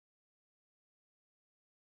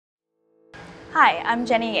Hi, I'm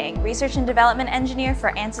Jenny Yang, Research and Development Engineer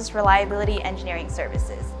for Ansys Reliability Engineering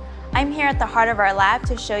Services. I'm here at the heart of our lab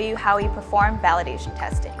to show you how we perform validation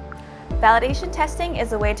testing. Validation testing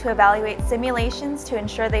is a way to evaluate simulations to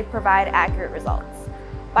ensure they provide accurate results.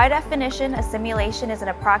 By definition, a simulation is an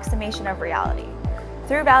approximation of reality.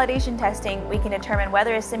 Through validation testing, we can determine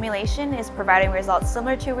whether a simulation is providing results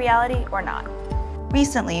similar to reality or not.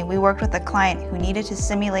 Recently, we worked with a client who needed to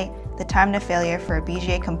simulate the time to failure for a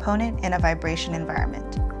BGA component in a vibration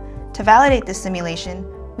environment. To validate this simulation,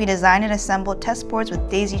 we designed and assembled test boards with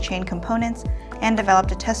daisy chain components and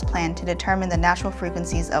developed a test plan to determine the natural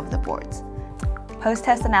frequencies of the boards.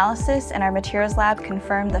 Post-test analysis in our materials lab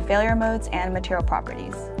confirmed the failure modes and material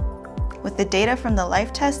properties. With the data from the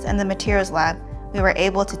life test and the materials lab, we were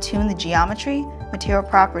able to tune the geometry, material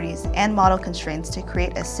properties, and model constraints to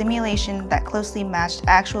create a simulation that closely matched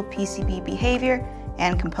actual PCB behavior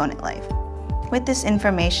and component life. With this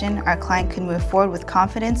information, our client could move forward with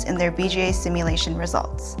confidence in their BGA simulation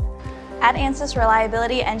results. At Ansys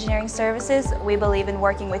Reliability Engineering Services, we believe in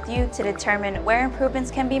working with you to determine where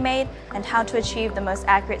improvements can be made and how to achieve the most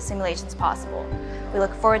accurate simulations possible. We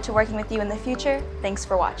look forward to working with you in the future. Thanks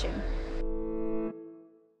for watching.